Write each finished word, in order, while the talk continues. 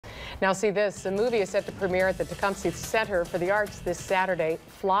Now see this, the movie is set to premiere at the Tecumseh Center for the Arts this Saturday.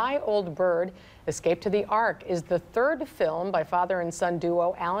 Fly, Old Bird, Escape to the Ark is the third film by father and son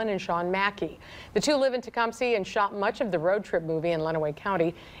duo Alan and Shaun Maki. The two live in Tecumseh and shot much of the road trip movie in Lenawee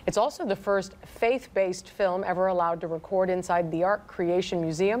County. It's also the first faith-based film ever allowed to record inside the Ark Creation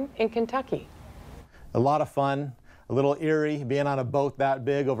Museum in Kentucky. A lot of fun. A little eerie being on a boat that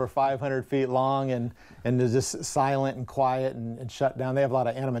big, over 500 feet long, and they're just silent and quiet and shut down. They have a lot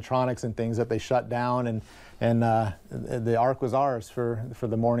of animatronics and things that they shut down, and the Ark was ours for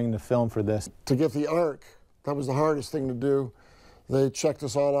the morning to film for this. To get the Ark, that was the hardest thing to do. They checked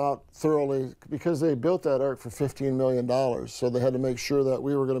us all out thoroughly because they built that Ark for $15 million, so they had to make sure that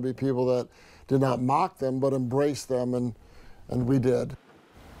we were going to be people that did not mock them but embrace them, and we did.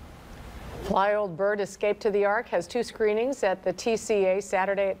 Fly, Old Bird, Escape to the Ark has two screenings at the TCA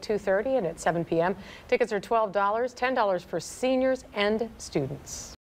Saturday at 2:30 and at 7 p.m. Tickets are $12, $10 for seniors and students.